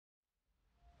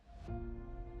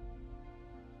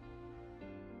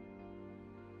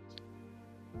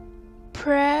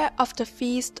Prayer of the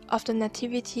Feast of the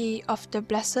Nativity of the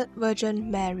Blessed Virgin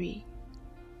Mary.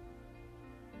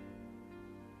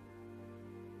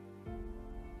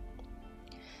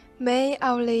 May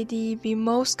Our Lady be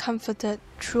most comforted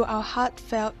through our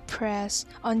heartfelt prayers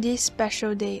on this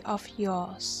special day of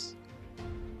yours.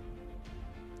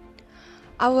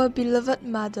 Our beloved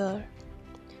Mother,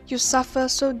 you suffer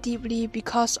so deeply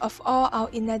because of all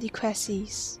our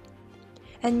inadequacies,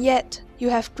 and yet you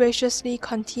have graciously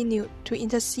continued to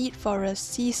intercede for us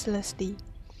ceaselessly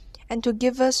and to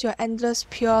give us your endless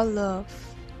pure love.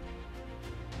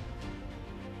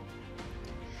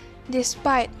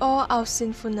 Despite all our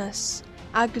sinfulness,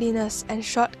 ugliness, and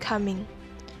shortcoming,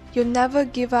 you never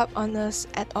give up on us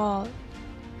at all.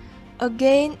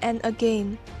 Again and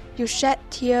again, you shed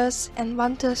tears and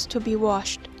want us to be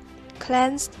washed,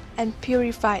 cleansed, and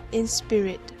purified in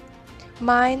spirit,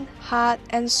 mind, heart,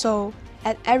 and soul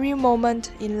at every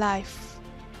moment in life.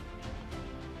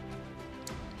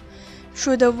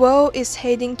 Though the world is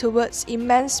heading towards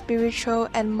immense spiritual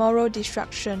and moral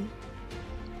destruction,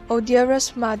 O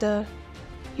dearest Mother,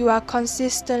 you are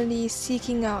consistently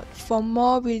seeking out for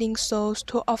more willing souls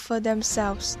to offer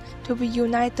themselves to be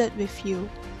united with you,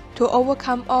 to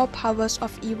overcome all powers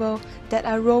of evil that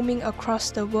are roaming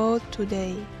across the world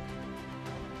today.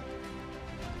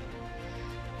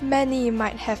 Many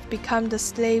might have become the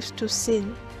slaves to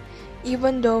sin,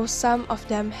 even though some of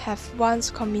them have once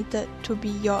committed to be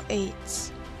your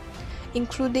aids,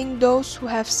 including those who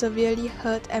have severely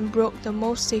hurt and broke the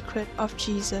most sacred of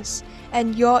Jesus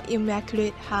and your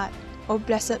Immaculate Heart, O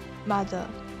Blessed Mother.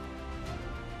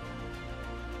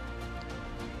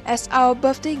 As our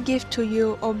birthday gift to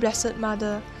you, O Blessed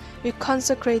Mother, we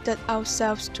consecrated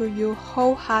ourselves to you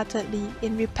wholeheartedly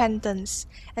in repentance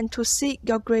and to seek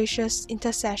your gracious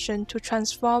intercession to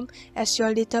transform as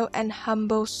your little and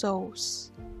humble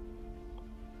souls.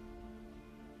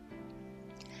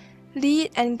 Lead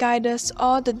and guide us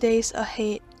all the days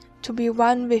ahead to be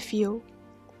one with you.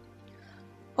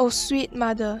 O sweet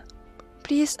Mother,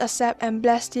 please accept and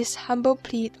bless this humble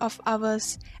plea of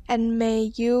ours, and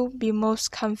may you be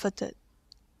most comforted.